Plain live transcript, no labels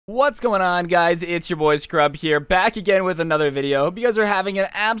What's going on, guys? It's your boy Scrub here, back again with another video. Hope you guys are having an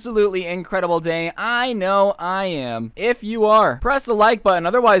absolutely incredible day. I know I am. If you are, press the like button.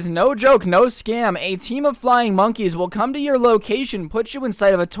 Otherwise, no joke, no scam. A team of flying monkeys will come to your location, put you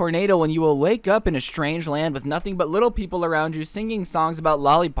inside of a tornado, and you will wake up in a strange land with nothing but little people around you singing songs about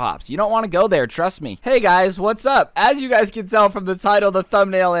lollipops. You don't want to go there, trust me. Hey guys, what's up? As you guys can tell from the title, the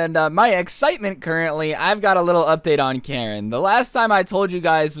thumbnail, and my excitement currently, I've got a little update on Karen. The last time I told you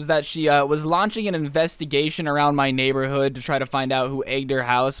guys was that she was launching an investigation around my neighborhood to try to find out who egged her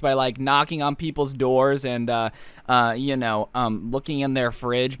house by like knocking on people's doors and looking in their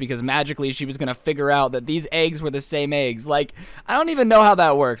fridge because magically she was gonna figure out that these eggs were the same eggs. Like, I don't even know how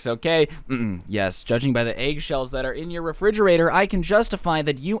that works, okay? Yes, judging by the eggshells that are in your refrigerator, I can justify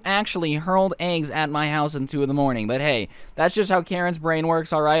that you actually hurled eggs at my house at 2 in the morning. But hey, that's just how Karen's brain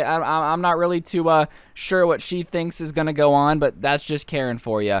works, all right? I'm not really too sure what she thinks is gonna go on, but that's just Karen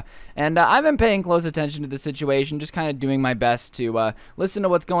for you. And I've been paying close attention to the situation, just kind of doing my best to listen to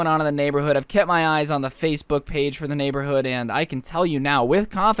what's going on in the neighborhood. I've kept my eyes on the Facebook page for the neighborhood, and I can tell you now with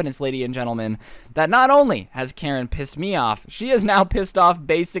confidence, ladies and gentlemen, that not only has Karen pissed me off, she has now pissed off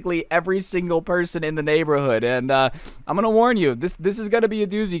basically every single person in the neighborhood. And I'm gonna warn you, this is gonna be a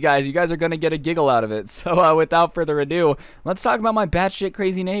doozy, guys. You guys are gonna get a giggle out of it. So without further ado, let's talk about my batshit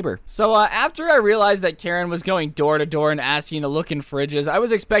crazy neighbor. So after I realized that Karen was going door to door and asking to look in fridges, I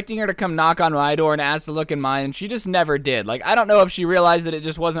was expecting her to come knock on my door and ask to look in mine, and she just never did. Like, I don't know if she realized that it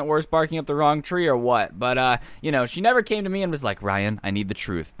just wasn't worth barking up the wrong tree or what, but you know, she never came to me and was like, Ryan, I need the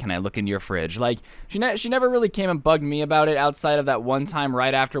truth. Can I look in your fridge? Like, she never really came and bugged me about it outside of that one time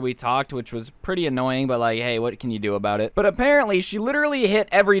right after we talked, which was pretty annoying, but like, hey, what can you do about it? But apparently, she literally hit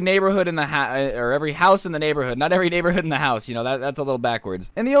every neighborhood in the or every house in the neighborhood. Not every neighborhood in the house, you know, that's a little backwards.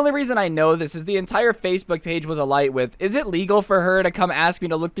 And the only reason I know this is the entire Facebook page was alight with, is it legal for her to come ask me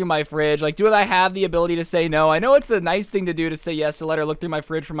to look through my fridge? Like, do I have the ability to say no? I know it's the nice thing to do to say yes, to let her look through my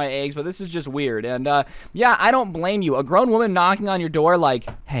fridge for my eggs, but this is just weird. And yeah, I don't blame you. A grown woman knocking on your door like,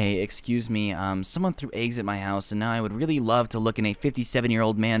 hey, excuse me, someone threw eggs at my house and now I would really love to look in a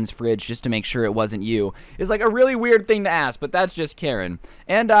 57-year-old man's fridge just to make sure it wasn't you, is like a really weird thing to ask, but that's just Karen.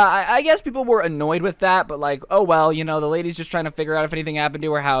 And I guess people were annoyed with that, but like, oh well, you know, the lady's just trying to figure out if anything happened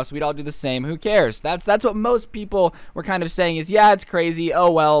to her house. We'd all do the same. Who cares? That's what most people were kind of saying is, yeah, it's crazy, oh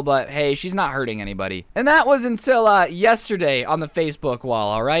well, but hey, she's not hurting anybody. And that was until yesterday on the Facebook wall,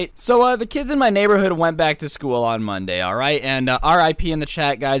 all right? So the kids in my neighborhood went back to school on Monday, all right? And RIP in the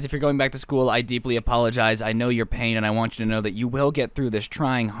chat, guys. If you're going back to school, I deeply apologize. I know your pain, and I want you to know that you will get through this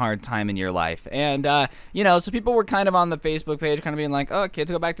trying hard time in your life. And you know, so people were kind of on the Facebook page kind of being like, oh,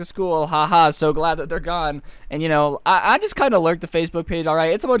 kids go back to school, haha, so glad that they're gone. And you know, I just kind of lurked the Facebook page, all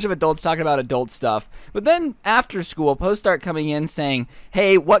right? It's a bunch of adults talking about adult stuff. But then after school, posts start coming in saying,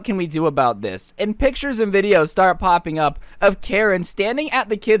 hey, what can we do about this? And pictures and videos start popping up of Karen standing at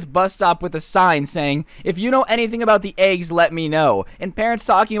the kids' bus stop with a sign saying, if you know anything about the eggs, let me know. And parents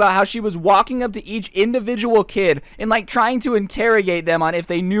talking about how she was walking up to each individual kid and like trying to interrogate them on if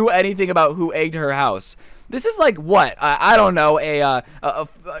they knew anything about who egged her house. This is like what? I don't know,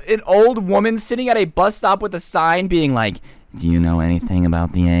 an old woman sitting at a bus stop with a sign being like, do you know anything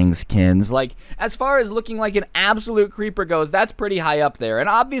about the eggs, kids? Like, as far as looking like an absolute creeper goes, that's pretty high up there. And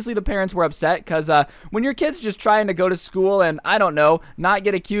obviously the parents were upset because when your kid's just trying to go to school and, I don't know, not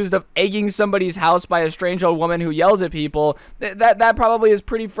get accused of egging somebody's house by a strange old woman who yells at people, that probably is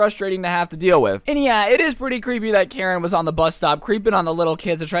pretty frustrating to have to deal with. And yeah, it is pretty creepy that Karen was on the bus stop creeping on the little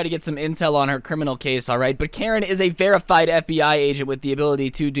kids to try to get some intel on her criminal case, all right? But Karen is a verified FBI agent with the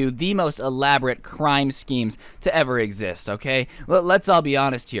ability to do the most elaborate crime schemes to ever exist, okay? Okay, let's all be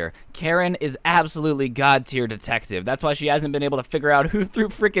honest here. Karen is absolutely god-tier detective. That's why she hasn't been able to figure out who threw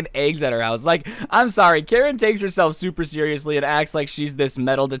freaking eggs at her house. Like, I'm sorry, Karen takes herself super seriously and acts like she's this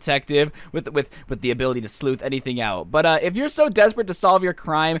metal detective with the ability to sleuth anything out. But if you're so desperate to solve your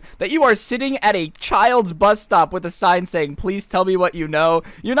crime that you are sitting at a child's bus stop with a sign saying, please tell me what you know,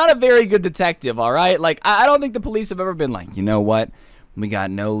 you're not a very good detective, all right? Like, I don't think the police have ever been like, you know what? We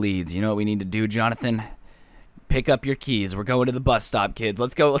got no leads. You know what we need to do, Jonathan? Pick up your keys. We're going to the bus stop, kids.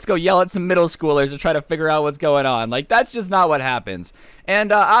 Let's go yell at some middle schoolers to try to figure out what's going on. Like, that's just not what happens.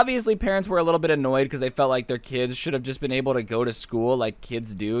 And obviously parents were a little bit annoyed because they felt like their kids should have just been able to go to school like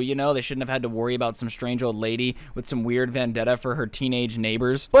kids do, you know? They shouldn't have had to worry about some strange old lady with some weird vendetta for her teenage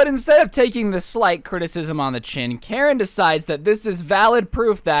neighbors. But instead of taking the slight criticism on the chin, Karen decides that this is valid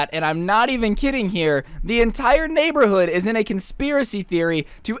proof that, and I'm not even kidding here, the entire neighborhood is in a conspiracy theory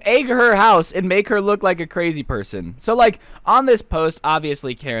to egg her house and make her look like a crazy person. person. So, like, on this post,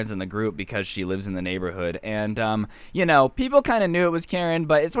 obviously Karen's in the group because she lives in the neighborhood, and, you know, people kind of knew it was Karen,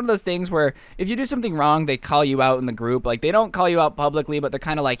 but it's one of those things where if you do something wrong, they call you out in the group. Like, they don't call you out publicly, but they're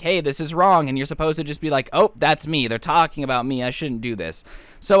kind of like, hey, this is wrong, and you're supposed to just be like, oh, that's me. They're talking about me. I shouldn't do this.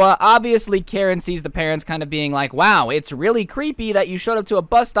 So, obviously, Karen sees the parents kind of being like, wow, it's really creepy that you showed up to a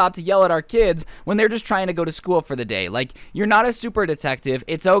bus stop to yell at our kids when they're just trying to go to school for the day. Like, you're not a super detective.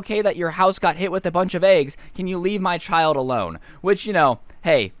 It's okay that your house got hit with a bunch of eggs. Can you leave my child alone? Which, you know,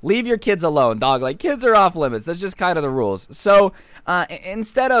 hey, leave your kids alone, dog. Like, kids are off limits. That's just kind of the rules. So,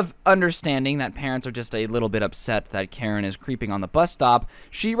 instead of understanding that parents are just a little bit upset that Karen is creeping on the bus stop,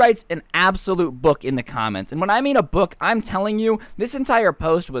 she writes an absolute book in the comments. And when I mean a book, I'm telling you, this entire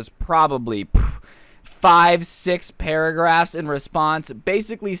post was probably 5-6 paragraphs in response,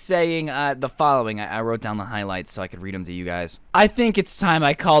 basically saying the following. I wrote down the highlights so I could read them to you guys. I think it's time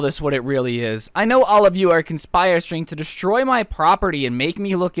I call this what it really is. I know all of you are conspiring to destroy my property and make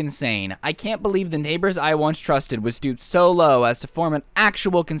me look insane. I can't believe the neighbors I once trusted was stooped so low as to form an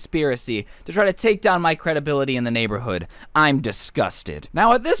actual conspiracy to try to take down my credibility in the neighborhood. I'm disgusted.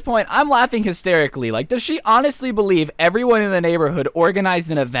 Now at this point, I'm laughing hysterically. Like, does she honestly believe everyone in the neighborhood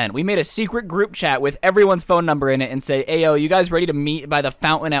organized an event? We made a secret group chat with everyone's phone number in it and say, ayo, you guys ready to meet by the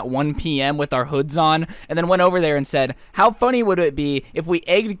fountain at 1 p.m. with our hoods on? And then went over there and said, how funny would it be if we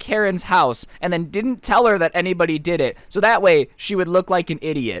egged Karen's house and then didn't tell her that anybody did it, so that way she would look like an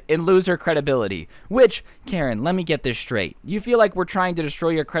idiot and lose her credibility? Which, Karen, let me get this straight. You feel like we're trying to destroy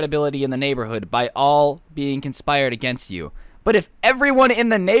your credibility in the neighborhood by all being conspired against you. But if everyone in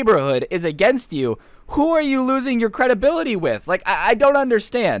the neighborhood is against you, who are you losing your credibility with? Like, I don't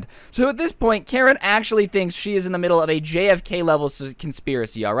understand. So at this point, Karen actually thinks she is in the middle of a JFK level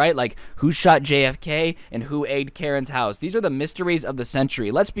conspiracy, all right? Like, who shot JFK and who egged Karen's house? These are the mysteries of the century.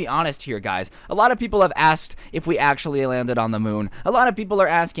 Let's be honest here, guys. A lot of people have asked if we actually landed on the moon. A lot of people are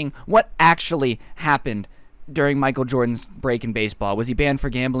asking what actually happened during Michael Jordan's break in baseball. Was he banned for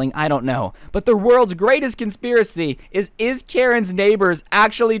gambling? I don't know. But the world's greatest conspiracy is Karen's neighbors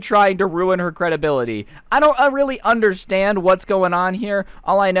actually trying to ruin her credibility? I don't really understand what's going on here.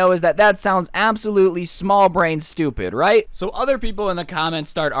 All I know is that sounds absolutely small brain stupid, right? So other people in the comments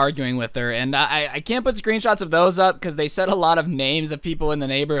start arguing with her, and I can't put screenshots of those up because they said a lot of names of people in the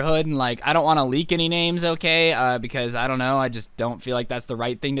neighborhood, and like, I don't want to leak any names, okay? Because I don't know, I just don't feel like that's the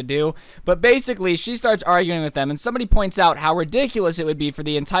right thing to do. But basically, she starts arguing with them, and somebody points out how ridiculous it would be for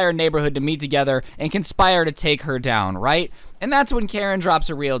the entire neighborhood to meet together and conspire to take her down, right? And that's when Karen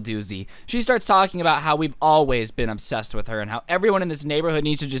drops a real doozy. She starts talking about how we've always been obsessed with her and how everyone in this neighborhood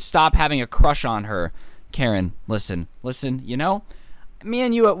needs to just stop having a crush on her. Karen, listen, you know, me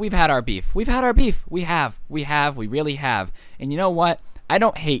and you, we've had our beef. We really have. And you know what? I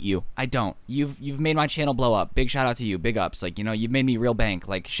don't hate you. I don't. You've made my channel blow up. Big shout out to you. Big ups. Like, you know, you've made me real bank.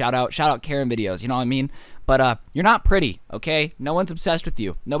 Like, shout out Karen videos. You know what I mean? But you're not pretty, okay? No one's obsessed with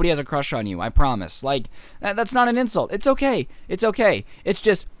you. Nobody has a crush on you. I promise. Like, that's not an insult. It's okay. It's okay. It's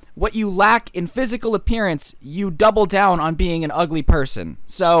just what you lack in physical appearance, you double down on being an ugly person.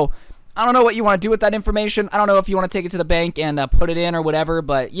 So I don't know what you want to do with that information. I don't know if you want to take it to the bank and put it in or whatever,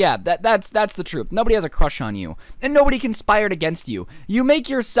 but yeah, that's the truth. Nobody has a crush on you, and nobody conspired against you. You make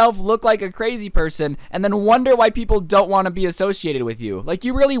yourself look like a crazy person and then wonder why people don't want to be associated with you. Like,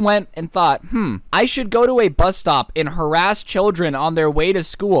 you really went and thought, I should go to a bus stop and harass children on their way to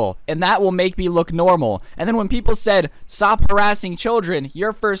school, and that will make me look normal. And then when people said, stop harassing children,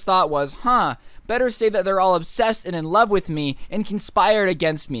 your first thought was, better say that they're all obsessed and in love with me and conspired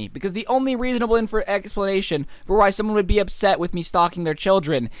against me, because the only reasonable explanation for why someone would be upset with me stalking their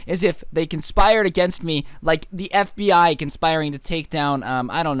children is if they conspired against me, like the FBI conspiring to take down,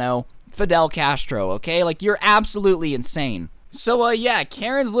 I don't know, Fidel Castro, okay? Like, you're absolutely insane. So, yeah,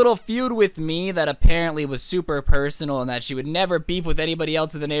 Karen's little feud with me that apparently was super personal and that she would never beef with anybody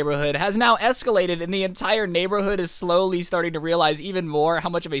else in the neighborhood has now escalated, and the entire neighborhood is slowly starting to realize even more how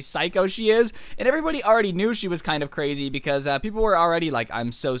much of a psycho she is. And everybody already knew she was kind of crazy because people were already like,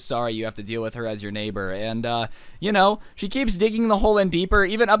 I'm so sorry you have to deal with her as your neighbor. And, you know, she keeps digging the hole in deeper.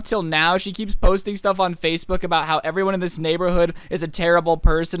 Even up till now, she keeps posting stuff on Facebook about how everyone in this neighborhood is a terrible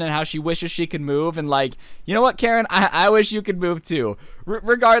person and how she wishes she could move. And, like, you know what, Karen? I wish you could move too.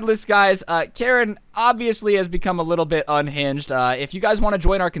 Regardless, guys, Karen obviously has become a little bit unhinged. If you guys want to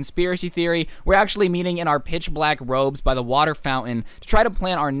join our conspiracy theory, we're actually meeting in our pitch black robes by the water fountain to try to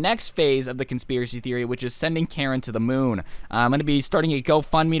plan our next phase of the conspiracy theory, which is sending Karen to the moon. I'm going to be starting a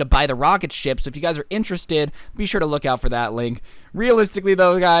GoFundMe to buy the rocket ship, so if you guys are interested, be sure to look out for that link. Realistically,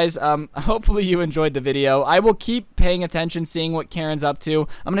 though, guys, hopefully you enjoyed the video. I will keep paying attention, seeing what Karen's up to.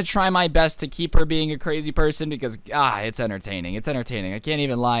 I'm going to try my best to keep her being a crazy person because, it's entertaining. It's entertaining. I can't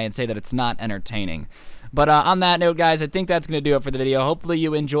even lie and say that it's not entertaining. But on that note, guys, I think that's going to do it for the video. Hopefully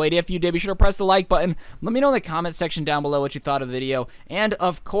you enjoyed. If you did, be sure to press the like button. Let me know in the comment section down below what you thought of the video. And,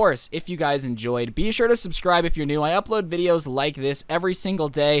 of course, if you guys enjoyed, be sure to subscribe if you're new. I upload videos like this every single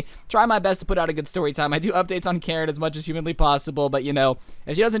day. Try my best to put out a good story time. I do updates on Karen as much as humanly possible, but, you know,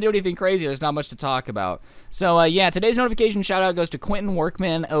 if she doesn't do anything crazy, there's not much to talk about. So, yeah, today's notification shout-out goes to Quentin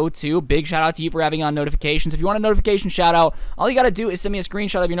Workman02. Big shout-out to you for having on notifications. If you want a notification shout-out, all you got to do is send me a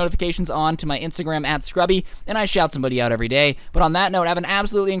screenshot of your notifications on to my Instagram @Scrubby, and I shout somebody out every day. But on that note, have an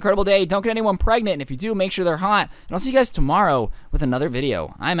absolutely incredible day. Don't get anyone pregnant, and if you do, make sure they're hot. And I'll see you guys tomorrow with another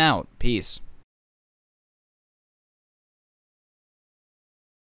video. I'm out. Peace.